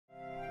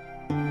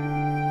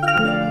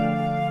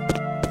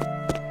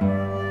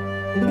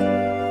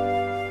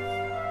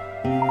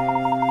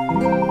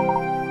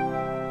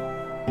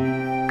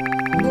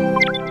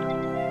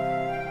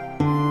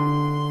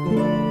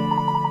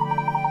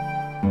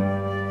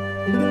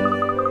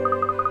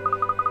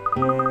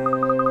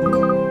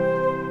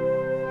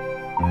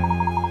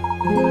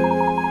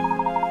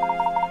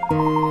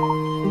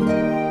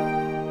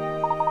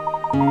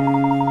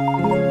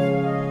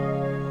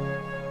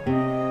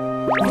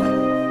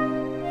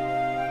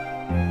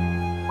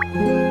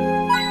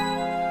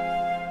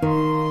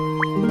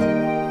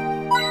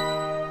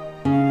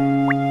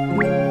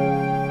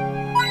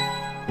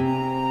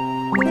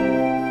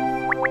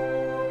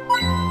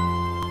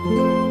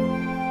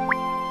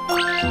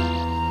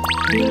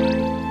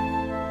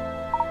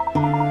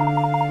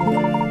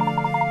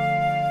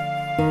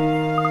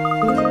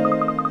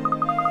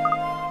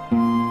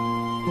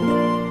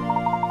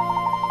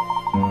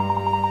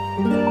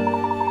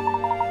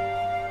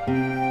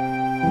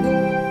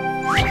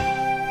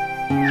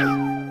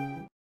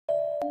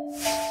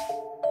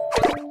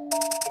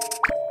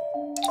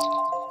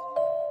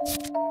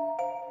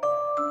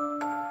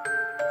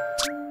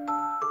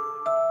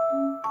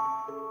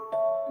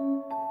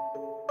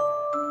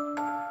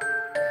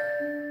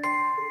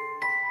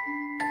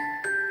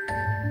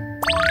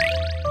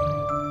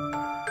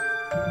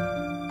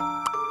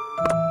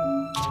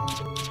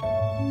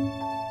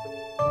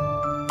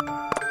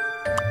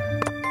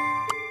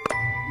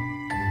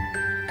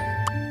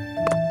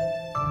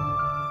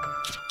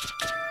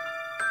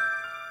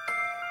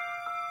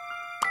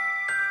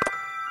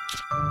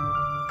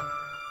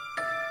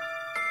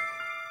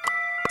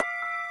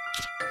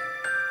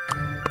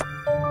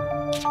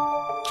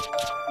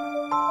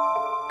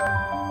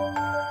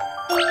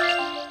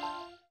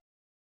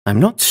I'm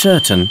not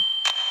certain.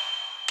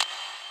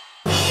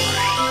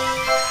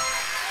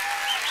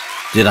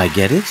 Did I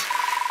get it?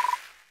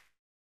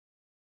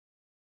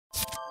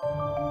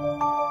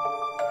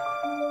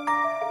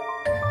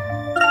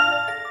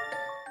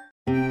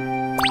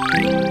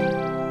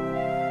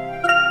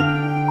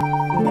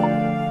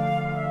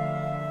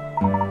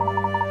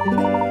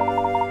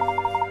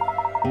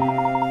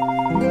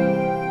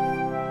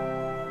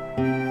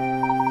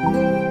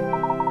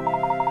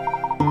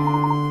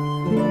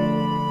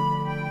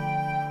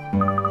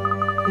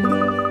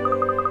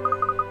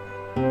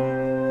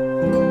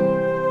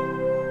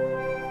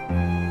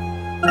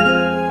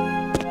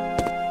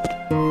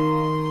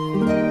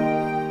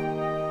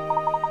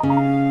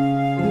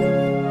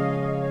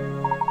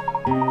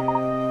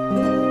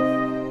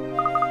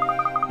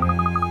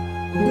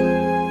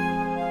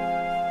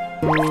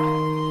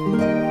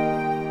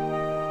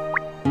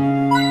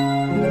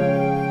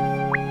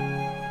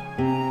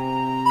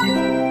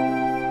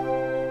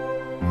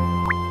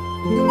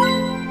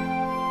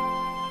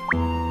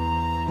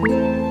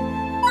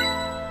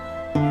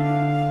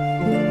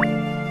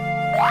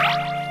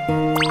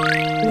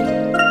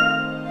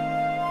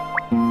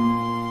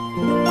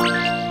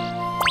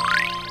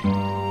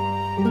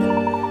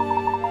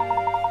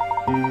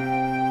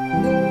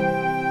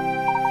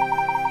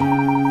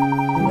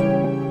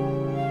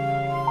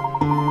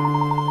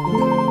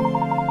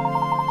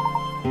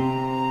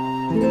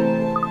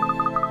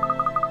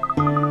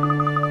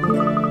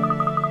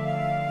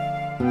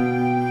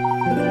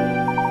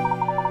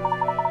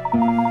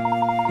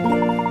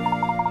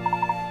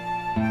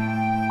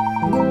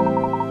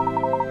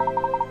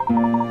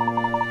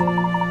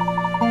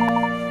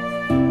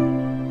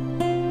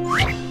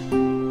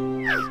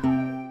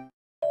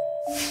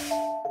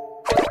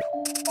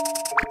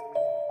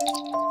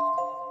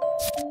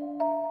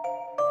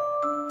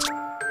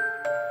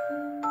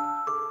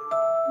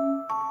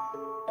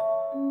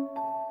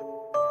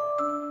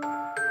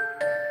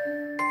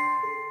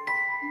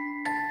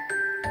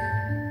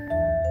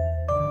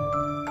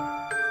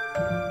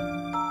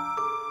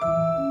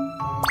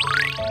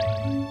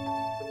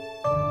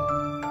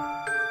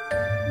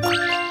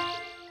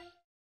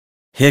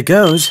 Here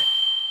goes.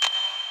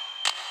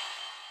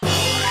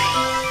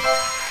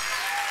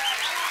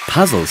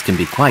 Puzzles can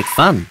be quite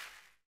fun.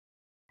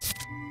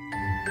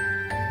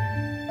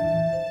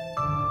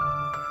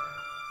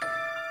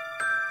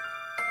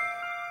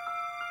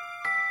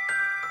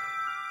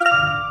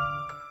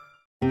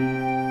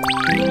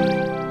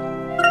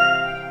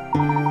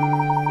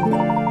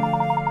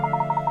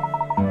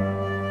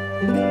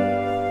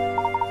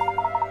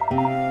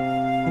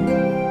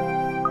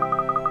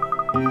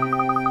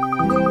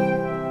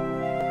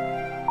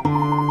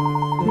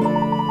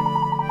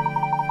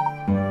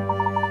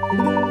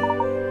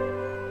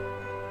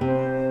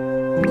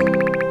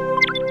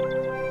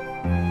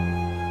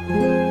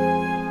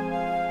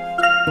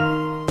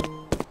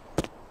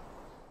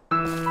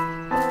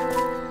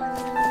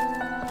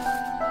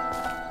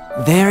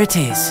 There it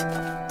is,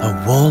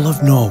 the Wall of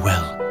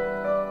Norwell.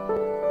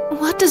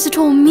 What does it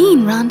all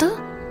mean, Randall?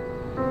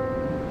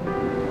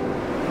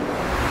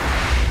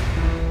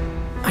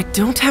 I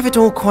don't have it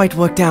all quite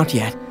worked out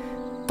yet,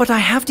 but I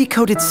have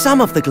decoded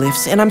some of the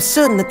glyphs and I'm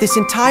certain that this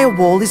entire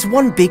wall is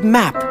one big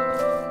map.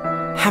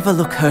 Have a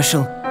look,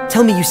 Herschel.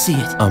 Tell me you see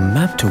it. A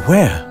map to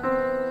where?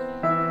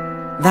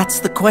 That's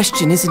the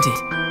question, isn't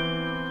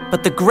it?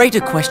 But the greater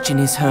question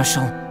is,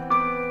 Herschel,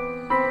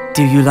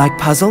 do you like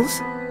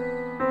puzzles?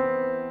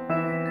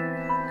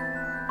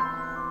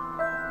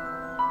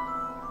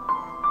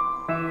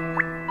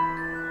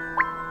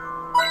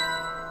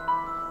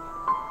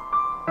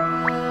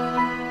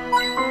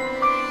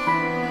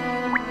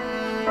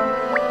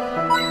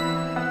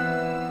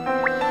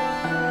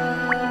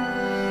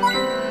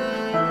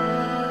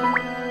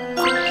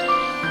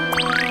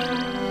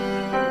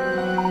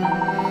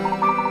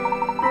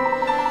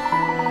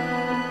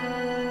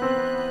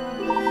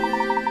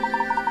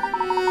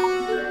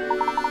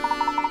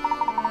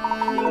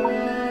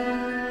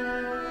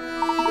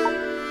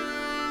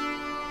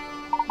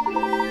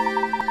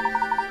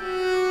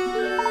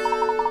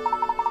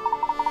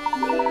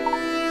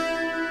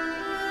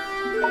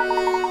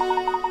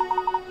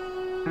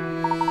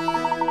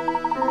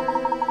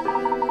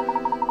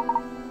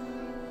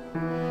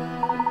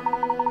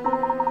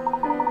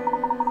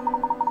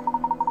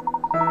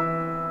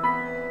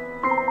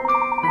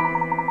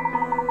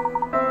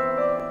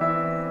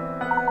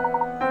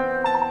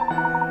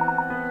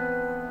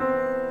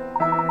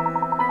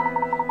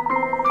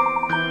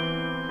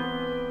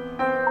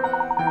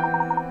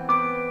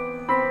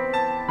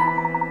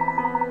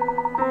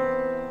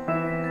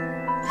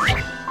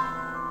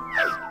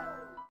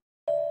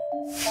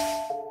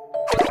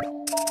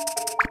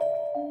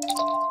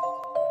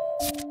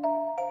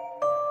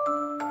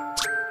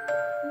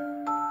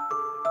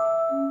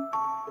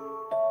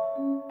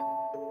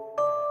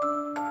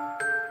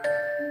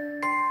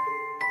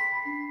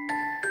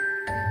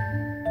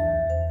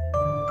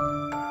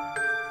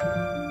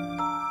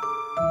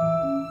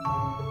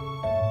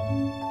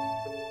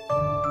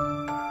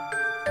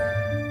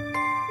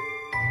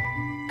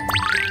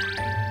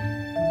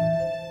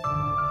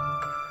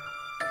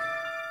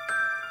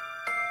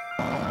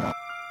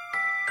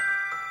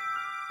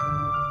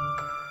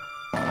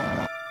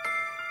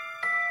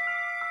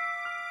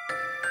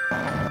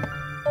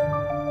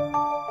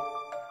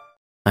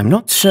 I'm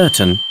not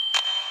certain.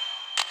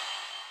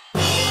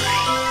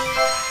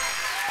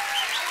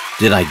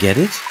 Did I get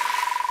it?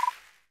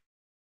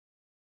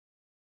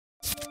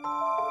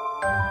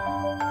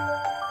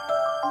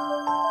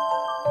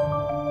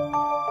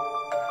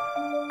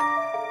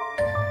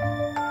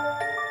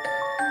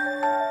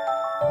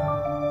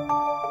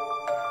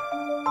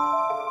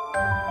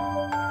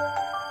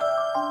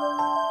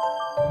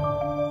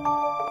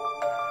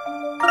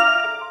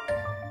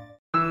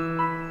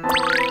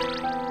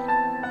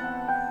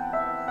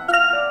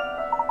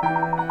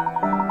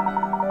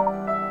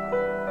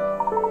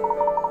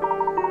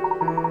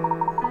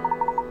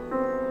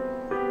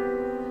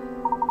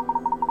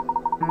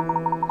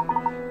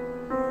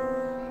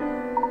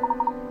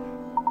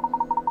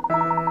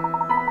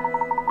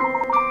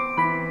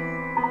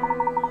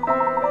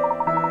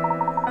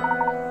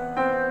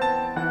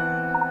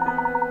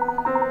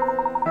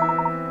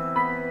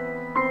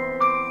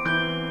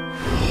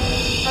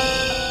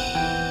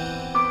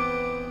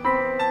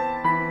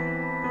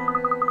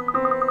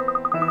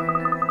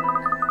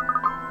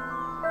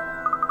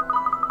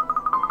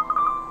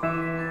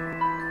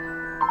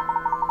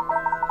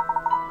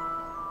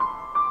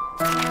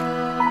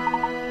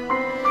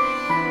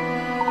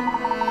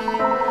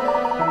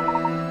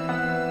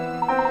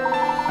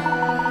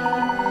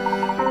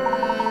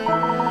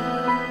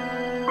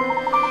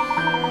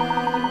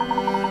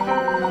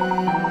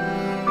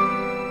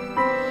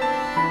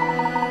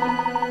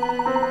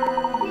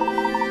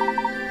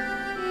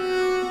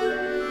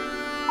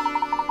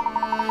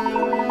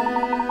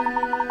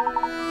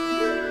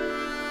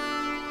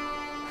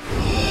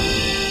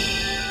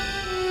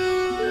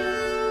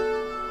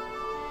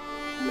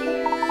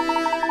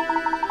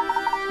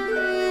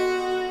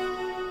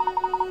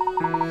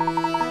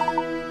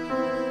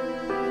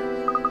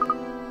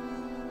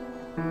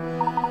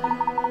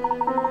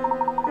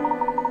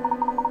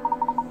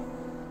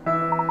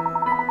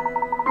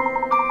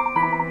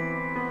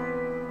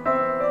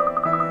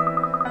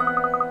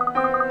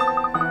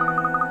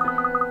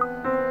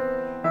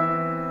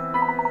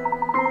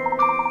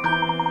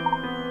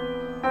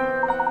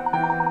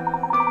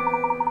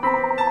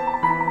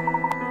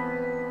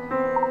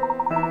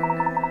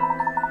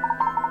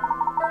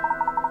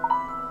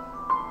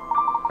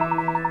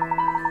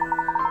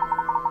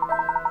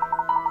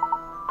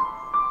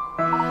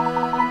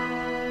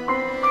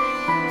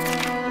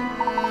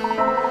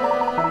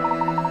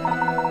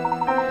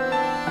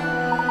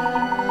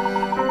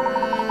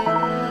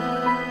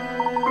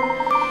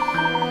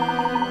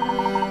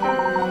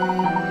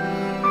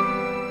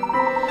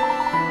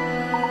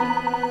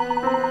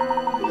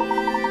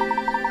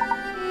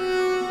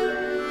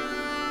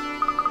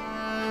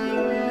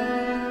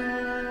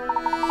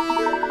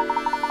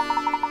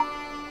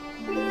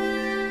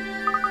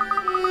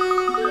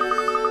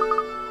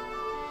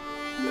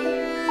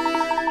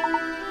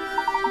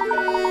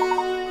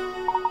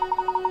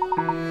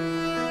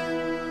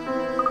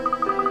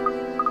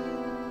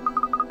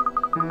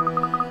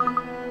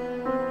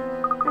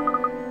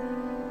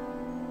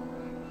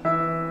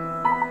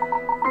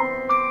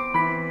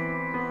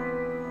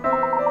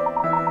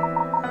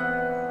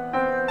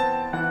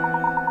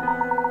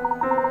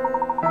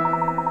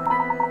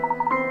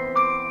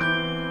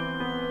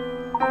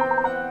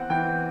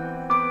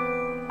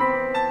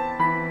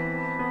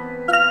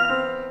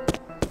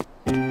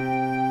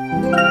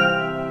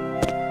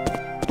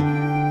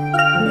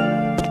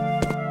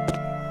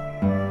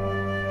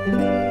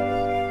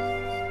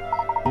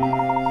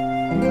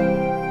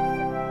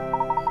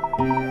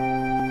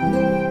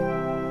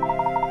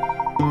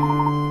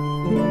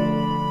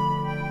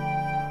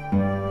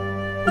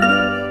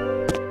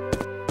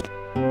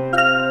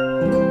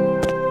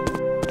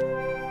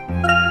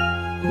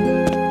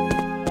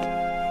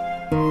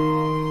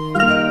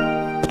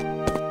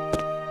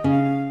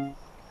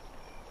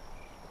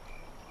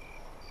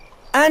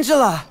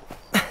 Angela!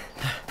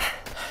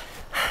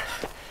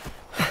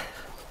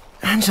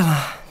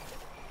 Angela,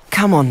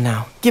 come on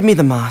now. Give me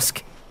the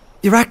mask.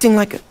 You're acting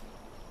like a...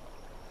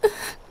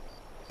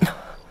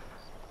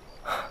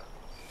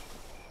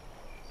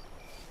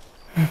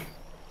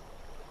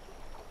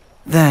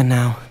 There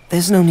now.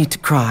 There's no need to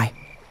cry.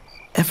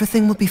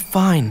 Everything will be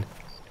fine.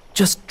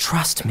 Just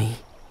trust me.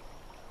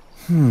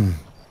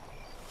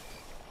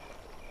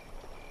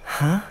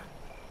 Huh?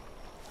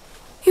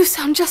 You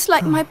sound just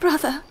like my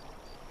brother.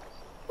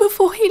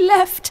 Before he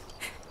left.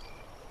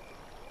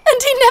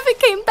 And he never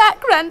came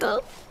back,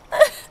 Randall.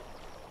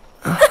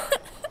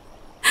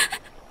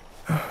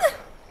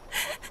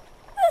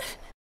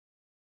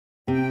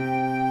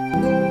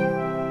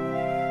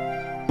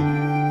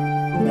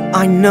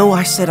 I know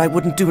I said I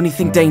wouldn't do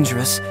anything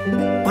dangerous,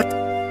 but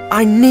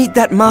I need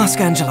that mask,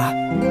 Angela.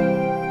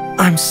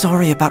 I'm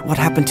sorry about what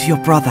happened to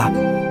your brother,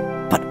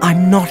 but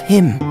I'm not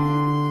him.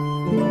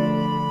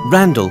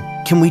 Randall,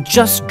 can we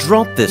just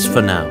drop this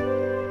for now?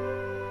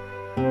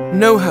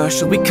 No,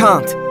 Herschel, we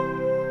can't.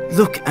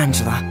 Look,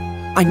 Angela,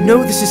 I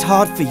know this is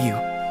hard for you,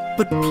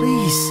 but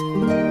please...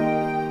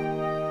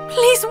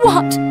 Please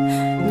what?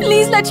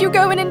 Please let you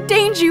go and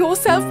endanger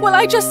yourself while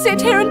I just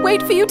sit here and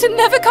wait for you to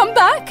never come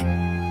back?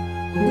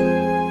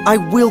 I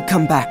will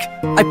come back.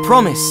 I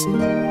promise.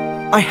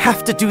 I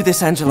have to do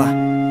this, Angela.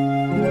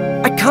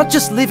 I can't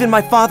just live in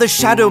my father's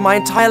shadow my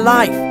entire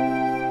life.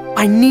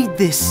 I need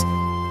this,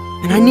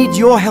 and I need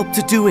your help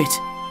to do it.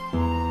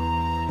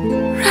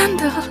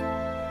 Randall.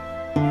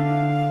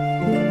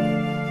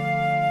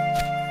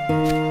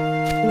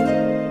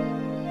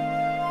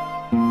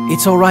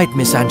 It's all right,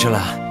 Miss Angela.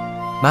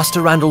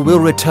 Master Randall will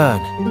return.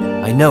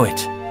 I know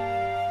it.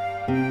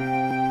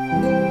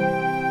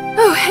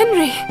 Oh,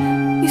 Henry.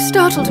 You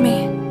startled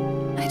me.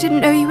 I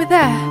didn't know you were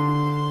there.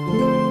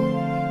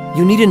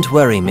 You needn't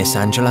worry, Miss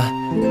Angela.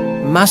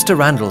 Master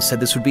Randall said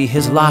this would be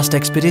his last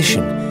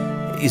expedition.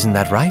 Isn't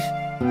that right?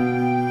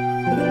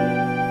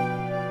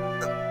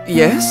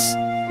 Yes?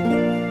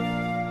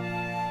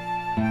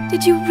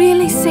 Did you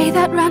really say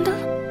that, Randall?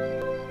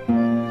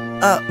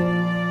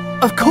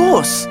 Of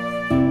course.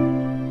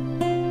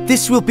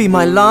 This will be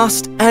my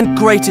last and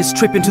greatest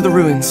trip into the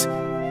ruins.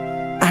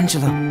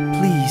 Angela,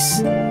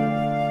 please.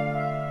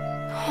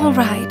 All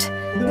right.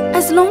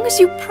 As long as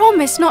you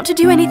promise not to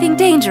do anything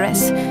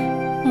dangerous.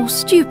 Or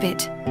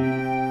stupid.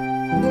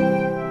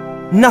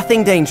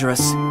 Nothing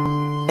dangerous.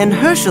 And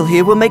Herschel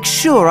here will make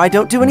sure I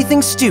don't do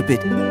anything stupid.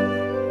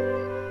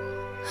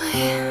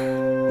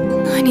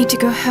 I need to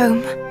go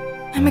home.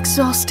 I'm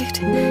exhausted.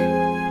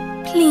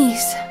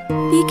 Please,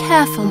 be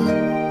careful.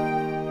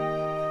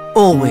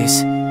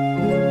 Always.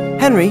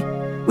 Henry,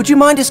 would you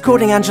mind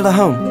escorting Angela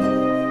home?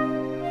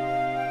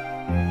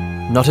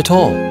 Not at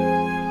all.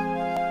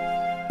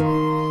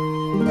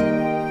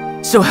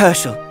 So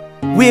Herschel,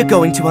 we're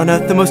going to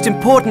unearth the most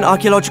important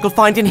archaeological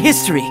find in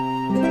history.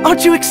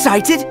 Aren't you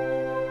excited?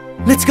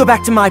 Let's go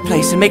back to my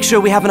place and make sure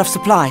we have enough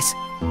supplies.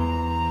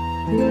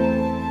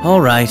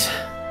 All right.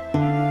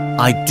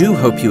 I do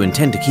hope you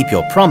intend to keep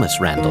your promise,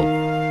 Randall.